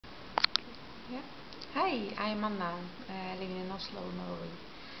Yeah. Hi, I'm Anna, living in Oslo,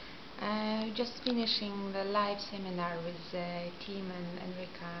 Norway. Just finishing the live seminar with Tim and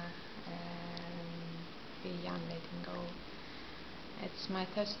Enrika, Beyond Letting Go. It's my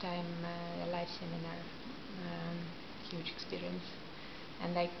first time live seminar, huge experience.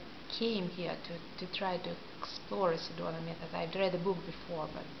 And I came here to try to explore Sedona Method. I'd read a book before,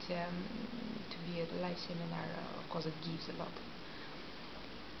 but to be at a live seminar, of course, it gives a lot.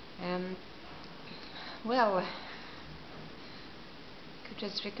 Well, could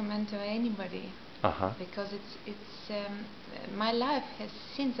just recommend to anybody because it's my life has,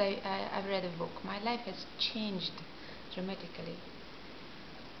 since I've read the book, my life has changed dramatically.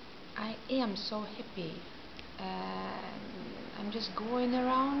 I am so happy. I'm just going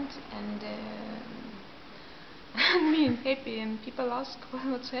around and being happy, and people ask,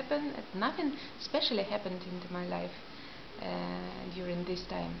 well, what's happened? Nothing especially happened into my life during this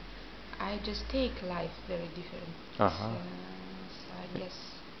time. I just take life very different. So I guess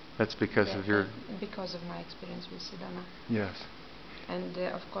that's because of your because of my experience with Sedona. Yes. And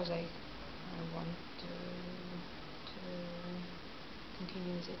of course I want to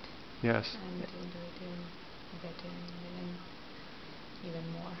continue with it. Yes. And do it even better and even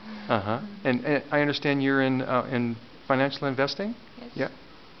more. And I understand you're in financial investing? Yes. Yeah.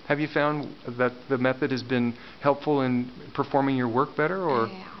 Have you found that the method has been helpful in performing your work better, or?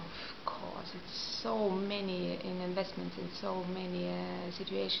 Yeah, of course. It's so many in investments, in so many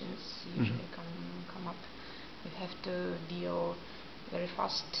situations usually come up. You have to deal very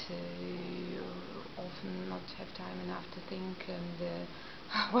fast. You often not have time enough to think, and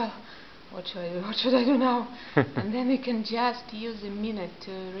well, what should I do now? And then you can just use a minute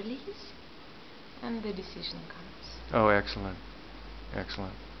to release, and the decision comes. Oh, excellent.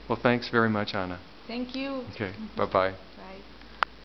 Excellent. Well, thanks very much, Anna. Thank you. Okay, bye-bye.